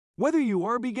Whether you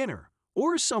are a beginner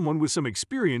or someone with some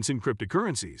experience in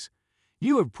cryptocurrencies,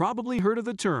 you have probably heard of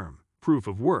the term proof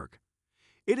of work.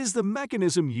 It is the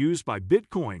mechanism used by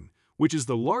Bitcoin, which is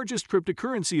the largest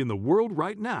cryptocurrency in the world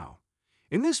right now.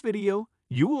 In this video,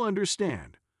 you will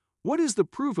understand what is the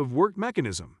proof of work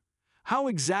mechanism, how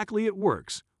exactly it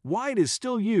works, why it is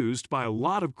still used by a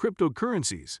lot of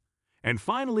cryptocurrencies, and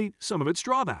finally, some of its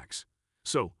drawbacks.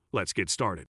 So, let's get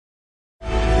started.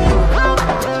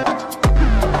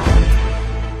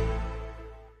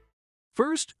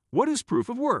 First, what is proof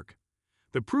of work?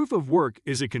 The proof of work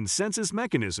is a consensus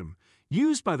mechanism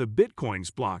used by the Bitcoin's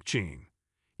blockchain.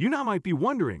 You now might be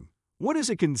wondering, what is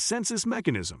a consensus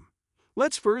mechanism?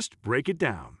 Let's first break it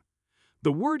down.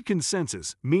 The word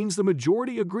consensus means the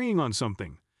majority agreeing on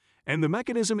something, and the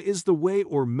mechanism is the way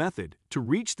or method to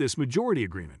reach this majority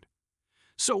agreement.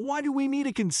 So why do we need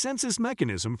a consensus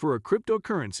mechanism for a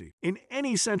cryptocurrency? In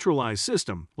any centralized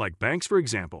system, like banks for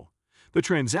example, the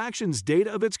transactions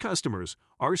data of its customers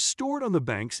are stored on the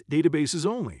bank's databases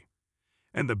only.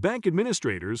 And the bank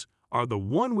administrators are the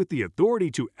one with the authority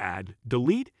to add,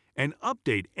 delete, and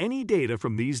update any data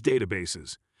from these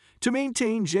databases to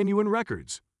maintain genuine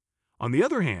records. On the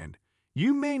other hand,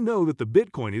 you may know that the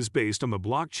Bitcoin is based on the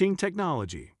blockchain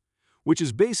technology, which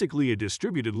is basically a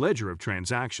distributed ledger of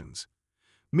transactions,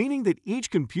 meaning that each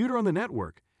computer on the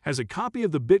network has a copy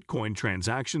of the Bitcoin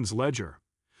transactions ledger,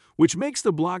 which makes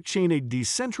the blockchain a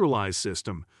decentralized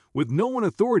system with no one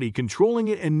authority controlling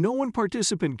it and no one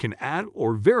participant can add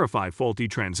or verify faulty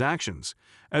transactions,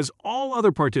 as all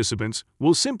other participants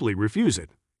will simply refuse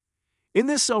it. In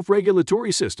this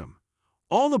self-regulatory system,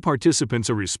 all the participants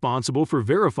are responsible for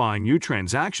verifying new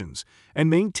transactions and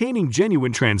maintaining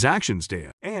genuine transactions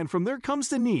data. And from there comes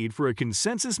the need for a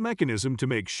consensus mechanism to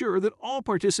make sure that all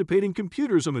participating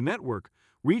computers on the network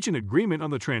reach an agreement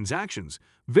on the transactions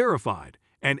verified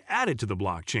and added to the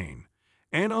blockchain,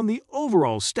 and on the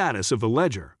overall status of the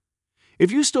ledger.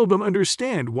 If you still don't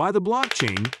understand why the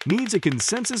blockchain needs a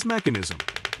consensus mechanism,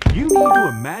 you need to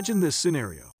imagine this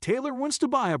scenario. Taylor wants to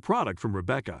buy a product from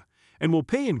Rebecca and will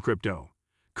pay in crypto.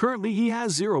 Currently, he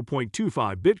has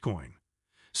 0.25 Bitcoin.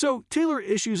 So, Taylor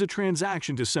issues a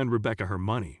transaction to send Rebecca her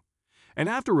money. And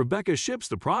after Rebecca ships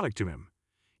the product to him,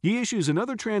 he issues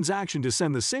another transaction to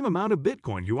send the same amount of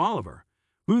Bitcoin to Oliver,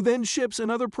 who then ships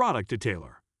another product to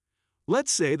Taylor.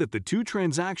 Let's say that the two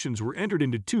transactions were entered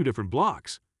into two different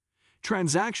blocks.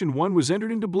 Transaction 1 was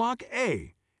entered into block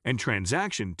A, and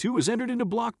transaction 2 was entered into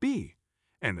block B,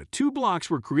 and the two blocks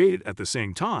were created at the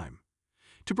same time.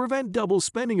 To prevent double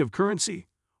spending of currency,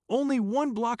 only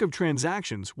one block of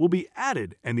transactions will be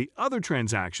added and the other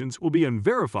transactions will be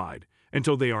unverified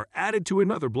until they are added to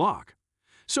another block.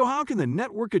 So how can the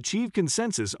network achieve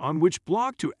consensus on which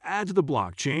block to add to the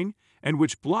blockchain and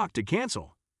which block to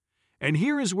cancel? And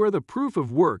here is where the proof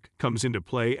of work comes into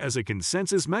play as a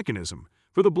consensus mechanism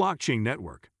for the blockchain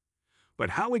network.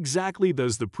 But how exactly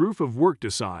does the proof of work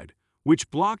decide which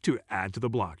block to add to the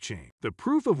blockchain? The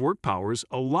proof of work powers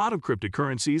a lot of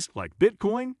cryptocurrencies like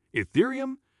Bitcoin,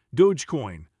 Ethereum,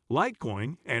 Dogecoin,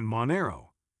 Litecoin, and Monero.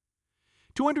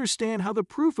 To understand how the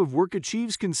proof of work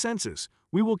achieves consensus,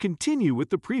 we will continue with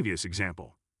the previous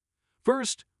example.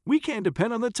 First, we can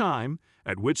depend on the time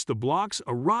at which the blocks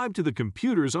arrive to the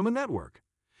computers on the network,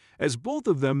 as both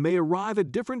of them may arrive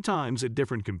at different times at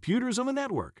different computers on the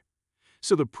network.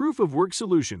 So the proof of work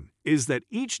solution is that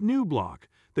each new block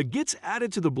that gets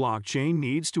added to the blockchain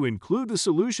needs to include the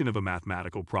solution of a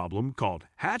mathematical problem called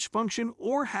hash function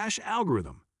or hash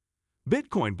algorithm.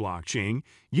 Bitcoin blockchain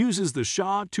uses the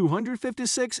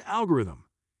SHA-256 algorithm.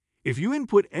 If you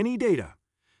input any data,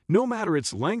 no matter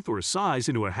its length or size,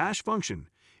 into a hash function,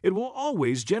 it will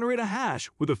always generate a hash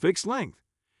with a fixed length.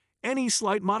 Any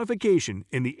slight modification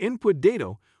in the input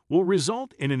data will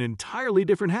result in an entirely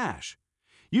different hash.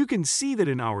 You can see that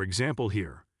in our example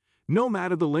here. No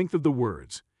matter the length of the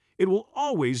words, it will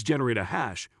always generate a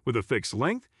hash with a fixed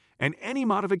length, and any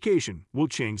modification will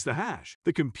change the hash.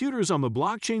 The computers on the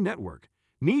blockchain network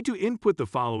need to input the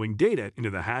following data into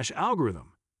the hash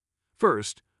algorithm.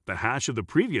 First, the hash of the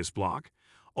previous block,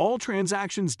 all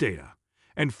transactions data,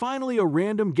 and finally a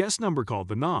random guess number called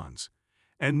the nonce.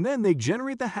 And then they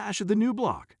generate the hash of the new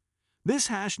block. This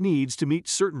hash needs to meet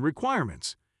certain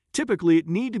requirements. Typically, it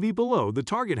needs to be below the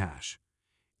target hash.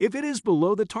 If it is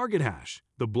below the target hash,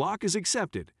 the block is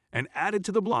accepted and added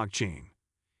to the blockchain.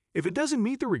 If it doesn't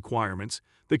meet the requirements,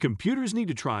 the computers need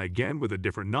to try again with a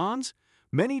different nonce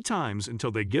many times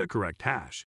until they get a correct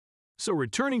hash. So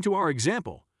returning to our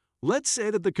example, let's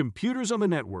say that the computers on the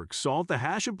network solve the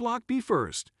hash of block B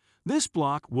first. This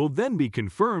block will then be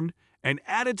confirmed and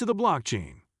added to the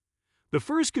blockchain. The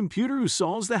first computer who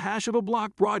solves the hash of a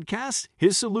block broadcasts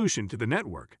his solution to the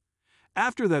network.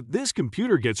 After that, this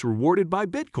computer gets rewarded by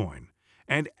Bitcoin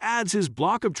and adds his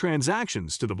block of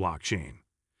transactions to the blockchain.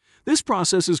 This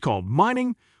process is called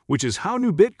mining, which is how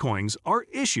new Bitcoins are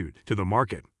issued to the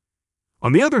market.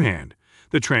 On the other hand,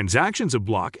 the transactions of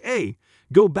block A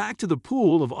go back to the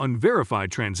pool of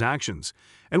unverified transactions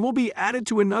and will be added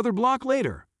to another block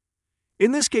later.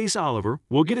 In this case, Oliver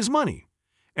will get his money,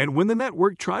 and when the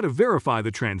network tries to verify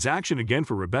the transaction again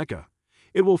for Rebecca,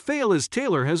 it will fail as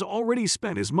Taylor has already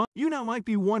spent his money. You now might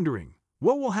be wondering,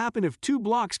 what will happen if two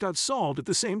blocks got solved at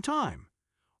the same time?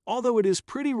 Although it is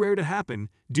pretty rare to happen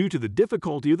due to the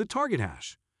difficulty of the target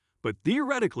hash. But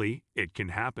theoretically, it can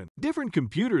happen. Different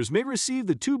computers may receive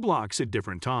the two blocks at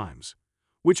different times,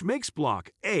 which makes block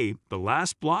A the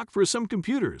last block for some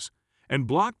computers, and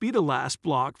block B the last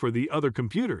block for the other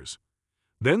computers.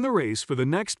 Then the race for the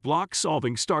next block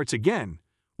solving starts again,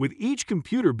 with each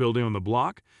computer building on the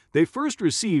block they first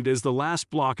received as the last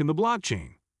block in the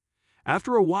blockchain.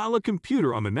 After a while, a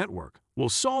computer on the network will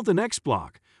solve the next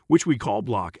block, which we call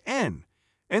block N,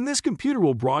 and this computer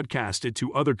will broadcast it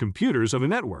to other computers on the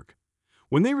network.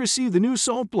 When they receive the new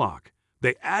solved block,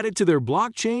 they add it to their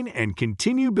blockchain and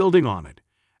continue building on it,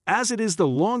 as it is the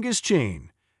longest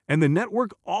chain, and the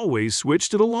network always switches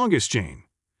to the longest chain.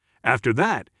 After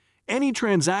that, any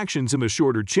transactions in the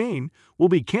shorter chain will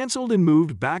be canceled and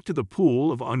moved back to the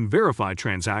pool of unverified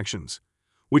transactions,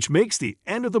 which makes the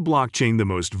end of the blockchain the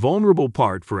most vulnerable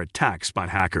part for attacks by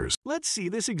hackers. Let's see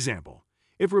this example.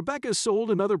 If Rebecca sold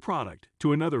another product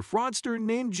to another fraudster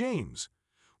named James,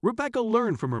 Rebecca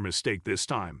learned from her mistake this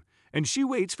time, and she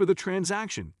waits for the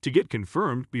transaction to get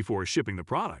confirmed before shipping the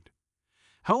product.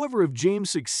 However, if James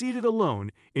succeeded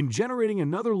alone in generating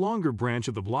another longer branch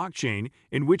of the blockchain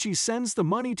in which he sends the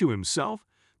money to himself,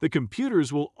 the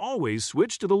computers will always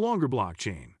switch to the longer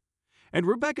blockchain, and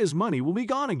Rebecca's money will be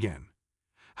gone again.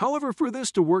 However, for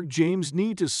this to work, James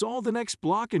needs to solve the next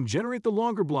block and generate the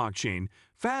longer blockchain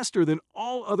faster than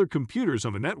all other computers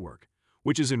on the network,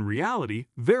 which is in reality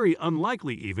very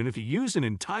unlikely even if he used an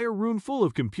entire room full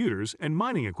of computers and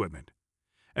mining equipment,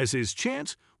 as his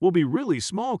chance will be really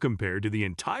small compared to the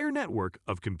entire network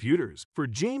of computers. For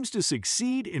James to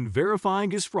succeed in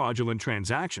verifying his fraudulent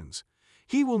transactions,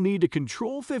 he will need to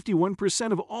control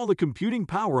 51% of all the computing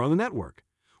power on the network,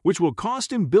 which will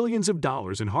cost him billions of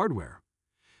dollars in hardware.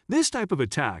 This type of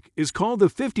attack is called the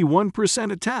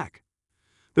 51% attack.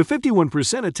 The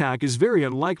 51% attack is very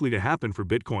unlikely to happen for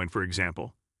Bitcoin, for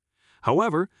example.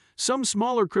 However, some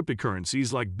smaller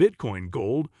cryptocurrencies like Bitcoin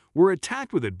Gold were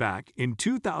attacked with it back in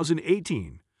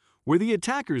 2018, where the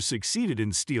attackers succeeded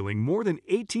in stealing more than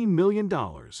 $18 million.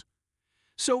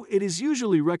 So it is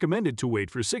usually recommended to wait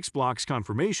for 6 blocks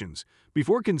confirmations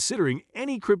before considering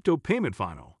any crypto payment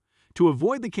final to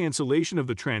avoid the cancellation of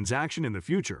the transaction in the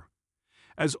future,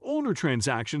 as older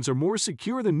transactions are more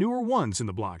secure than newer ones in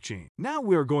the blockchain. Now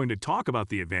we are going to talk about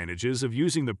the advantages of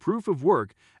using the proof of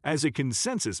work as a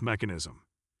consensus mechanism.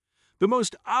 The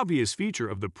most obvious feature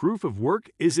of the proof of work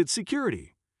is its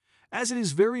security, as it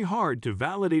is very hard to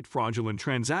validate fraudulent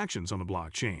transactions on the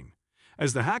blockchain,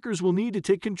 as the hackers will need to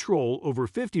take control over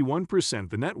 51% of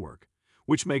the network,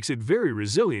 which makes it very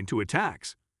resilient to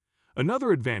attacks.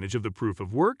 Another advantage of the proof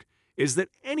of work is that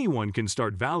anyone can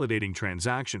start validating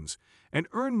transactions and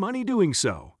earn money doing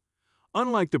so.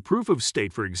 Unlike the proof of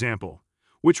stake, for example,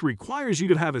 which requires you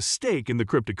to have a stake in the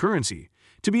cryptocurrency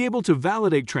to be able to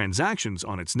validate transactions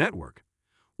on its network.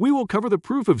 We will cover the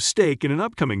proof of stake in an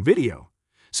upcoming video.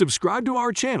 Subscribe to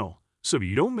our channel so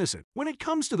you don't miss it. When it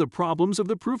comes to the problems of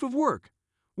the proof of work,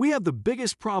 we have the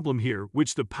biggest problem here,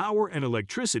 which the power and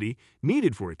electricity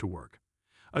needed for it to work.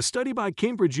 A study by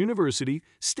Cambridge University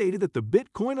stated that the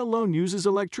Bitcoin alone uses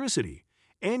electricity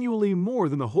annually more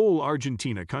than the whole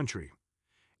Argentina country.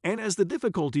 And as the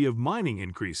difficulty of mining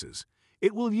increases,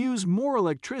 it will use more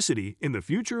electricity in the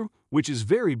future, which is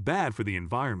very bad for the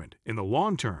environment in the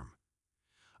long term.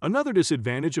 Another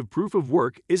disadvantage of proof of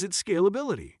work is its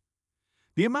scalability.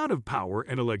 The amount of power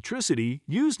and electricity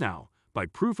used now by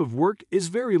proof of work is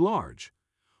very large.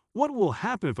 What will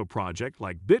happen if a project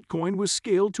like Bitcoin was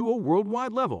scaled to a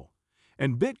worldwide level,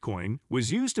 and Bitcoin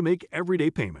was used to make everyday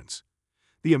payments?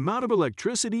 The amount of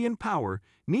electricity and power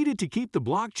needed to keep the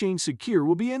blockchain secure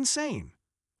will be insane.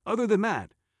 Other than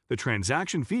that, the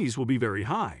transaction fees will be very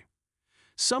high.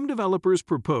 Some developers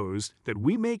proposed that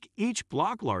we make each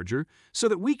block larger so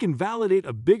that we can validate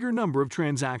a bigger number of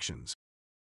transactions.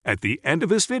 At the end of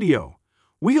this video,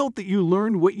 we hope that you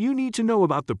learned what you need to know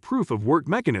about the proof of work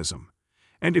mechanism.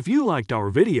 And if you liked our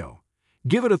video,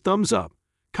 give it a thumbs up,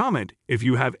 comment if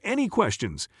you have any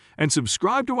questions, and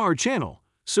subscribe to our channel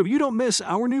so you don't miss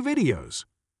our new videos.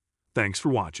 Thanks for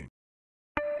watching.